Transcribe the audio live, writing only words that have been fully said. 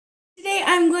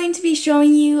I'm going to be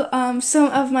showing you some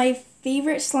of my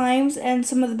favorite slimes and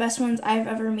some of the best ones I've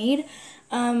ever made.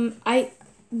 I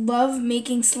love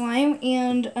making slime,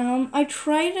 and I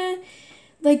try to,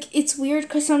 like, it's weird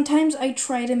because sometimes I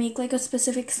try to make like a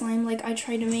specific slime. Like I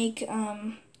try to make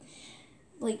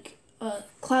like a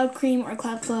cloud cream or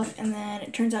cloud fluff, and then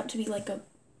it turns out to be like a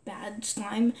bad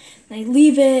slime, and I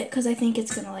leave it because I think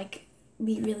it's gonna like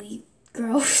be really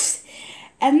gross.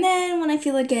 And then when I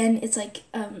feel again, it's like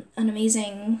an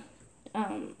amazing,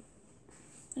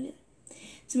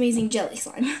 it's amazing jelly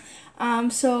slime.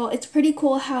 So it's pretty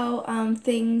cool how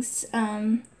things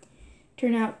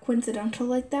turn out coincidental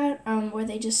like that, where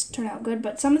they just turn out good.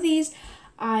 But some of these,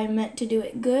 I meant to do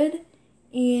it good,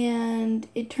 and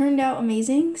it turned out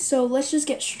amazing. So let's just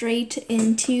get straight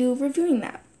into reviewing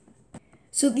that.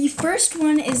 So the first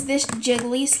one is this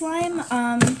jiggly slime.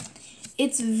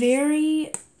 It's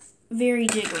very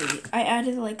jiggly. I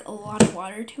added like a lot of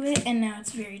water to it, and now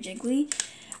it's very jiggly.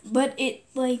 But it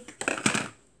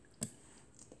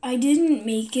I didn't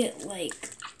make it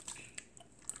like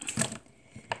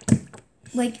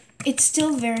it's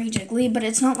still very jiggly, but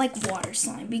it's not like water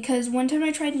slime, because one time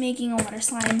I tried making a water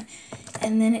slime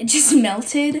and then it just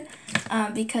melted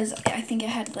because I think it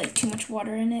had like too much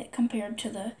water in it compared to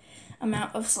the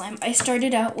amount of slime. I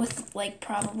started out with like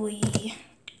probably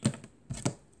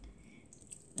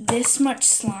this much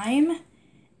slime,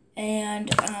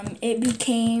 and it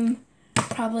became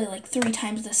probably like 3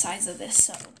 times the size of this,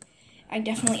 so I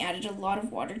definitely added a lot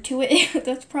of water to it.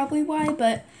 That's probably why,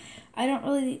 but I don't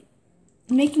really,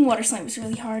 making water slime is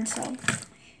really hard, so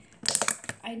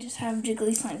I just have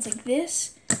jiggly slimes like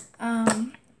this.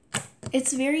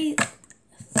 It's very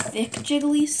thick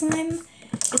jiggly slime.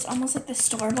 It's almost like the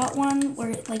store-bought one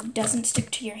where it like doesn't stick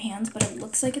to your hands, but it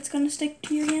looks like it's gonna stick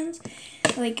to your hands.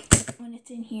 Like when it's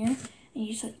in here and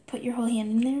you just like put your whole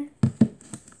hand in there.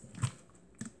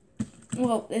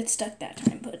 Well, it stuck that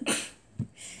time, but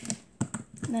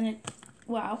then it,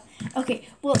 wow. Okay,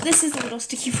 well this is a little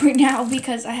sticky right now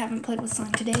because I haven't played with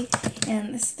slime today,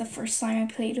 and this is the first slime I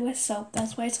played with, so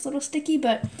that's why it's a little sticky,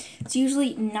 but it's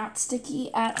usually not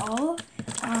sticky at all.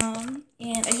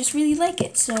 And I just really like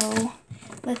it, so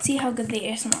let's see how good the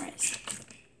ASMR is.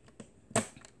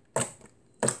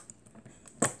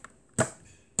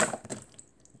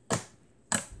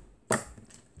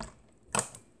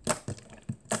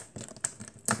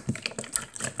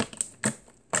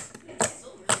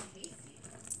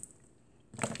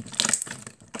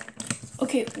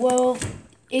 Okay, well,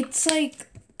 it's like,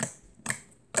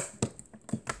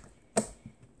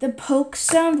 the pokes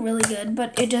sound really good,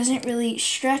 but it doesn't really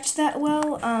stretch that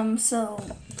well, so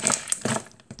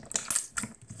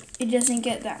it doesn't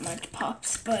get that much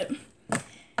pops, but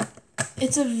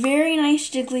it's a very nice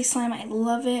jiggly slime. I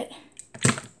love it.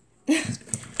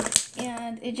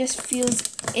 And it just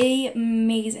feels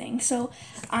amazing. So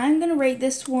I'm gonna rate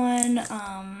this one,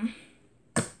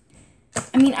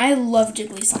 I mean, I love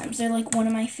jiggly slimes. They're like one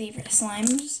of my favorite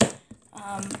slimes.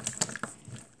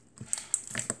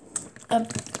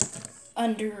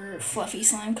 Under fluffy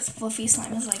slime, because fluffy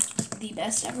slime is like the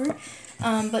best ever.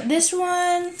 But this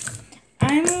one,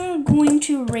 I'm going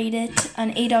to rate it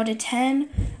an 8 out of 10.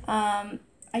 I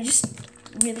just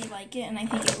really like it, and I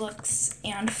think it looks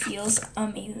and feels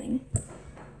amazing.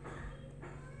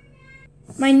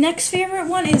 My next favorite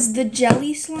one is the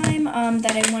jelly slime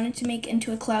that I wanted to make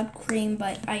into a cloud cream,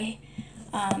 but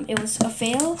it was a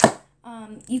fail.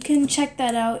 You can check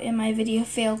that out in my video,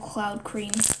 Fail Cloud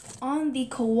Cream, on the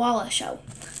Koala Show.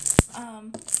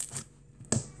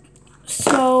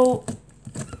 So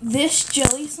this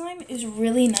jelly slime is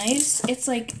really nice. It's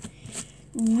like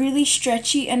really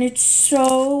stretchy, and it's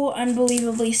so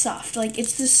unbelievably soft. Like,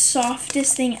 it's the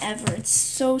softest thing ever. It's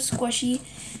so squishy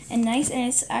and nice, and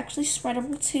it's actually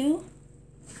spreadable too.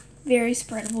 Very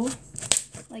spreadable.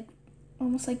 Like,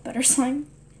 almost like butter slime.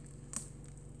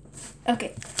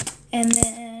 Okay, and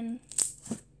then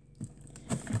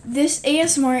this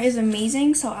ASMR is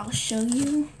amazing, so I'll show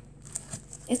you.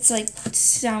 It's like,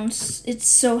 it's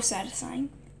so satisfying.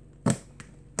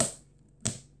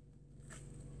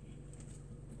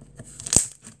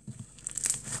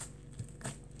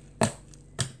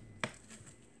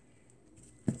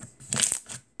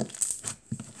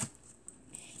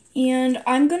 And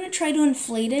I'm going to try to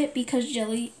inflate it, because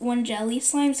when jelly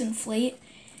slimes inflate,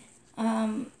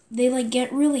 they like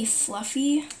get really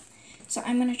fluffy. So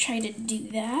I'm going to try to do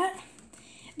that.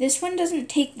 This one doesn't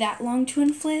take that long to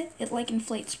inflate. It like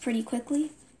inflates pretty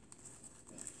quickly.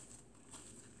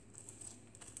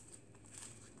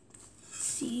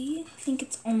 See, I think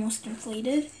it's almost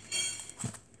inflated.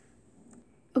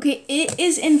 Okay, it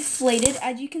is inflated.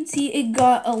 As you can see, it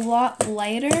got a lot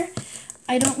lighter.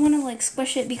 I don't want to like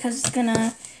squish it because it's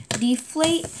gonna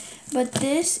deflate, but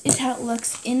this is how it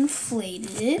looks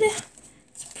inflated.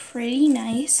 It's pretty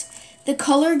nice. The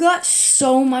color got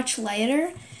so much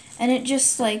lighter and it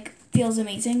just like feels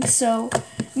amazing. So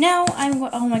now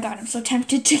oh my god, I'm so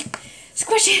tempted to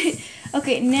squish it.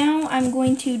 Okay, now I'm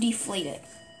going to deflate it.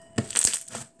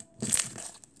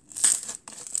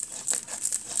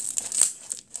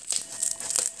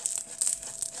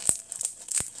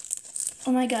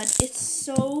 Oh my god, it's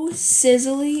so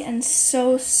sizzly and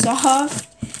so soft.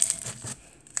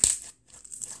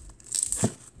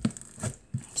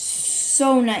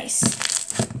 So nice.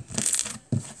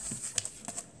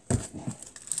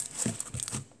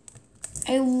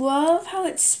 I love how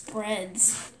it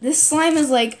spreads. This slime is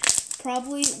like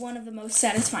probably one of the most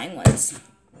satisfying ones.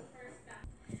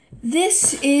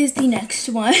 This is the next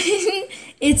one.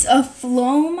 It's a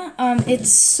Floam.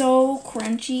 It's so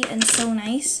crunchy and so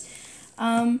nice.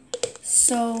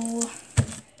 So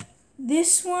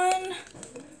this one,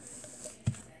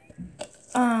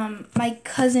 my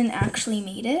cousin actually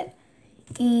made it,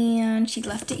 and she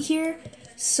left it here.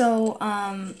 So,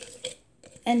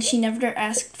 and she never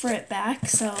asked for it back.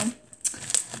 So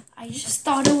I just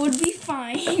thought it would be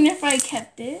fine if I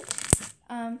kept it.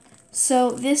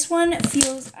 So this one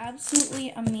feels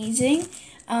absolutely amazing.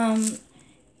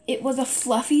 It was a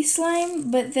fluffy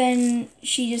slime, but then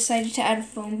she decided to add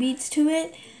foam beads to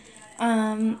it.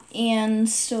 And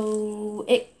so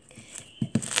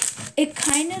it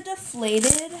kind of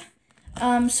deflated.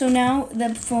 So now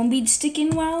the foam beads stick in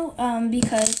well,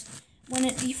 because when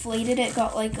it deflated, it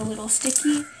got like a little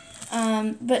sticky.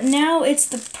 But now it's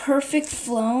the perfect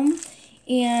Floam,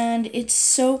 and it's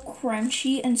so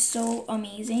crunchy and so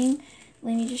amazing.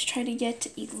 Let me just try to get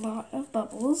a lot of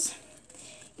bubbles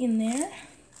in there.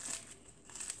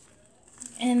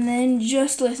 And then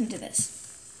just listen to this.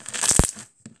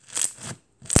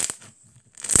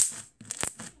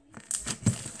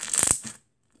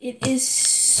 It is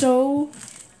so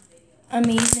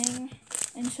amazing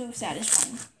and so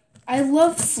satisfying. I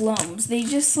love Floams. They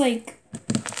just like,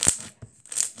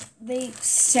 they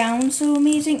sound so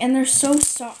amazing and they're so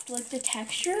soft. Like the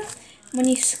texture, when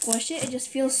you squish it, it just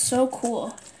feels so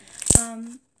cool.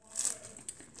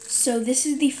 So this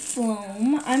is the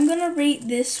Floam. I'm gonna rate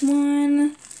this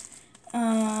one.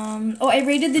 I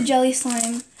rated the Jelly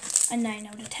Slime a 9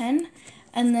 out of 10.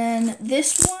 And then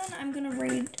this one, I'm gonna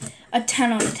rate a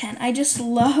 10 out of 10. I just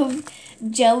love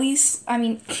jellies.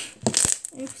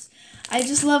 Oops. I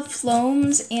just love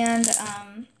Floams, and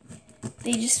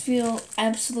they just feel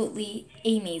absolutely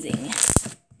amazing.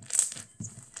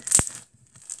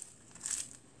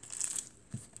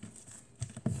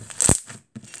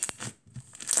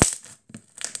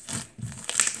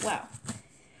 Wow.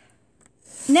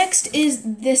 Next is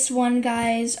this one,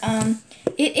 guys.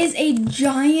 It is a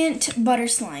giant butter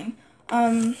slime.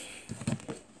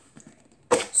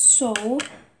 So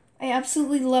I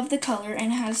absolutely love the color,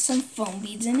 and it has some foam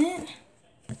beads in it.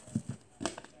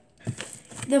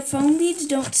 The foam beads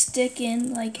don't stick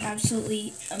in like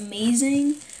absolutely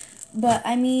amazing, but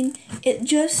I mean, it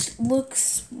just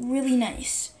looks really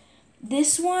nice.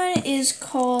 This one is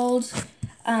called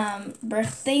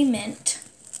Birthday Mint,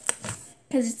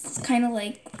 because it's kind of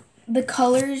like, the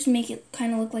colors make it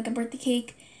kind of look like a birthday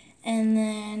cake, and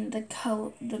then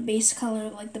the base color,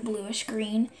 like the bluish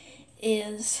green,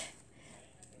 is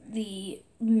the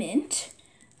mint.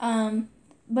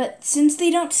 But since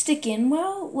they don't stick in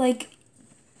well, like,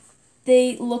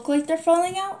 they look like they're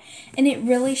falling out, and it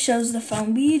really shows the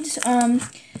foam beads.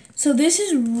 So this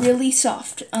is really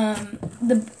soft.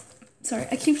 Sorry,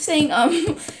 I keep saying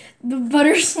the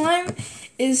butter slime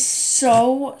is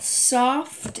so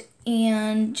soft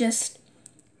and just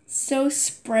so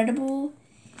spreadable,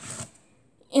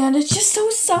 and it's just so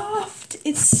soft.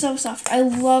 It's so soft. I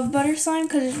love butter slime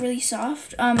because it's really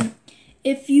soft.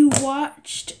 If you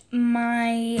watched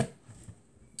my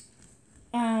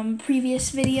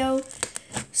previous video,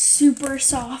 super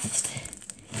soft,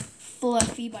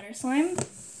 fluffy butter slime,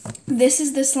 this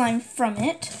is the slime from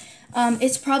it.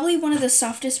 It's probably one of the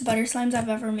softest butter slimes I've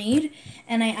ever made,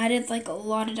 and I added like a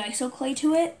lot of Daiso clay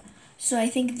to it, so I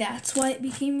think that's why it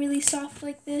became really soft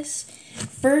like this.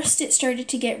 First it started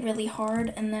to get really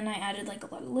hard, and then I added like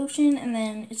a lot of lotion, and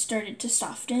then it started to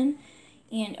soften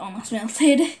and almost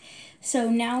melted. So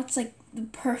now it's like the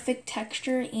perfect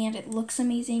texture, and it looks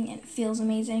amazing and it feels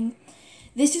amazing.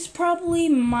 This is probably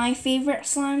my favorite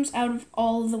slimes out of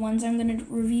all of the ones I'm going to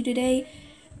review today,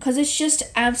 because it's just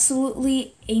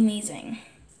absolutely amazing.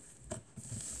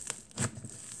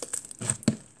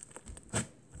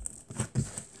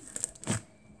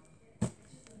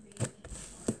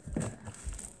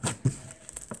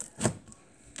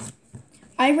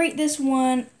 I rate this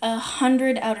one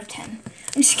 100 out of 10.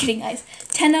 I'm just kidding, guys.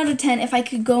 10 out of 10. If I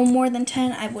could go more than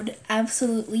 10, I would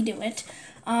absolutely do it.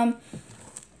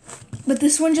 But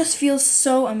this one just feels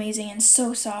so amazing and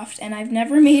so soft, and I've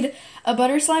never made a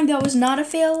butter slime that was not a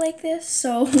fail like this,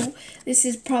 so this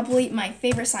is probably my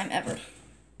favorite slime ever.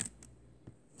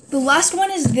 The last one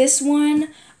is this one.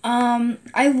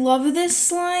 I love this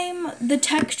slime. The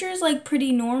texture is like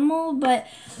pretty normal, but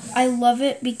I love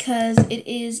it because it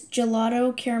is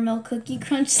gelato caramel cookie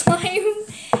crunch slime.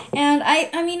 And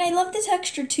I mean, I love the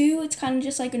texture too. It's kind of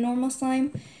just like a normal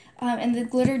slime. And the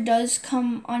glitter does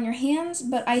come on your hands,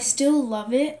 but I still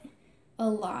love it a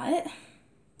lot.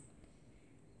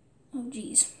 Oh,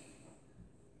 geez.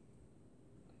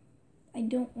 I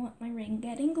don't want my ring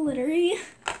getting glittery.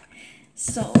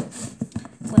 So,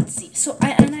 let's see. So,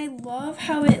 I love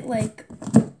how it, like,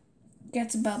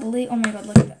 gets bubbly. Oh my god,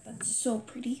 look at that. That's so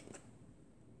pretty.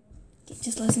 Okay,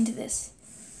 just listen to this.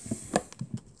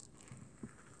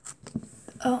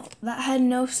 Oh, that had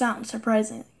no sound,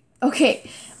 surprisingly. Okay,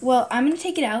 well, I'm going to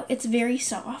take it out. It's very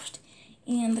soft,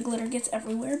 and the glitter gets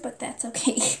everywhere, but that's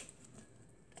okay.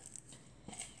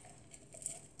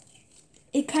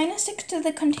 It kind of sticks to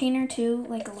the container, too,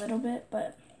 like a little bit,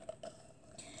 but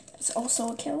it's also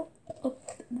okay. Oh,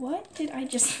 what did I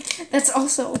just... That's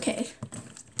also okay.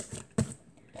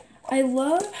 I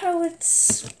love how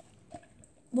it's,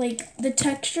 like, the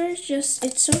texture is just,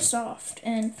 it's so soft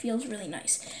and feels really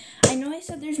nice. I know I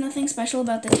said there's nothing special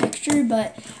about the texture,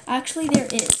 but actually there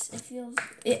is.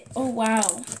 Oh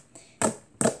wow.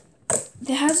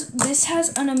 This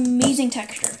has an amazing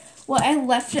texture. Well, I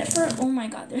left it for, oh my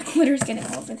god, there's glitter's getting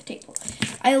all over the table.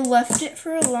 I left it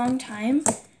for a long time,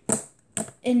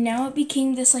 and now it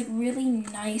became this like really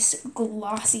nice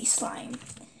glossy slime.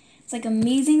 It's like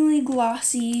amazingly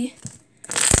glossy.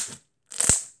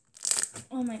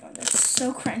 Oh my god, that's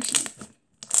so crunchy.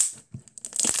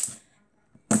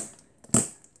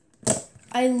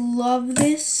 I love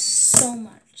this so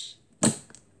much.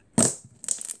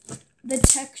 The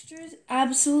texture is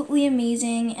absolutely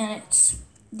amazing, and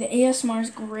the ASMR is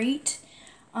great.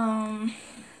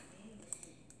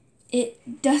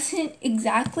 It doesn't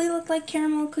exactly look like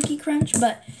caramel cookie crunch,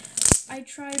 but I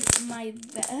tried my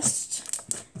best,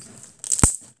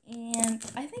 and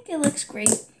I think it looks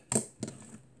great.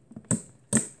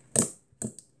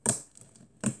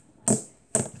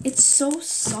 It's so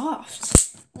soft.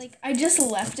 Like, I just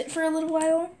left it for a little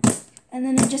while, and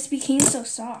then it just became so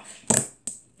soft.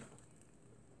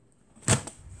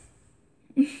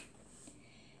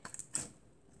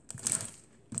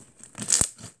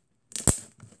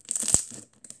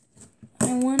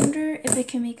 I wonder if it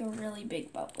can make a really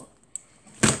big bubble.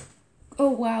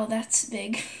 Oh, wow, that's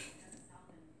big.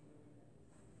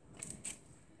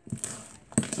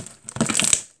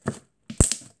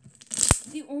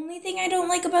 The only thing I don't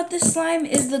like about this slime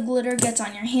is the glitter gets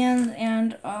on your hands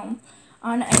and on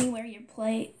anywhere you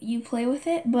play with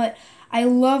it. But I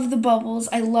love the bubbles.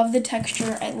 I love the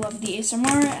texture. I love the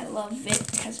ASMR. I love it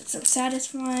because it's so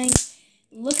satisfying.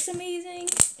 It looks amazing.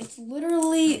 It's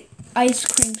literally ice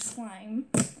cream slime,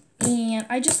 and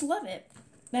I just love it.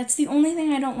 That's the only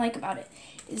thing I don't like about it,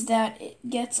 is that it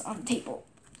gets on the table,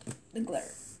 the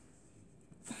glitter.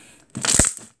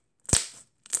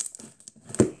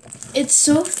 It's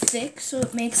so thick, so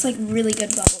it makes like really good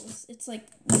bubbles. It's like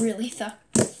really thick.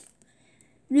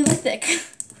 Really thick.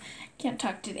 Can't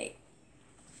talk today.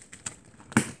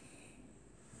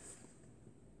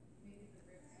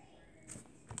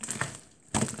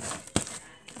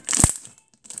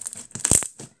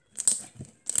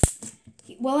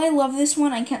 Well, I love this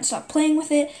one. I can't stop playing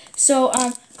with it. So,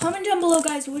 comment down below,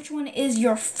 guys, which one is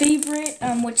your favorite,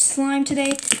 which slime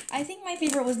today. I think my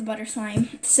favorite was the butter slime.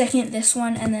 Second, this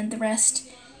one, and then the rest,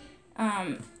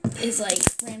 is, like,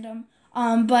 random.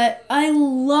 But I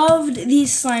loved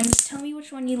these slimes. Tell me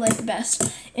which one you like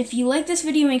best. If you like this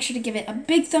video, make sure to give it a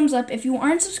big thumbs up. If you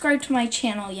aren't subscribed to my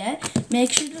channel yet,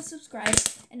 make sure to subscribe.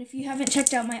 And if you haven't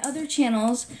checked out my other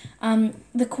channels,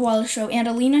 The Koala Show and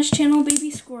Alina's channel, Baby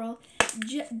Squirrel,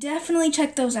 definitely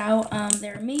check those out.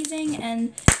 They're amazing,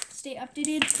 and stay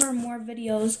updated for more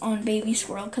videos on Baby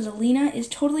Squirrel, because Alina is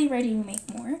totally ready to make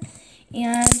more.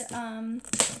 And,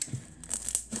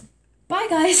 bye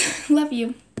guys. Love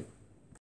you.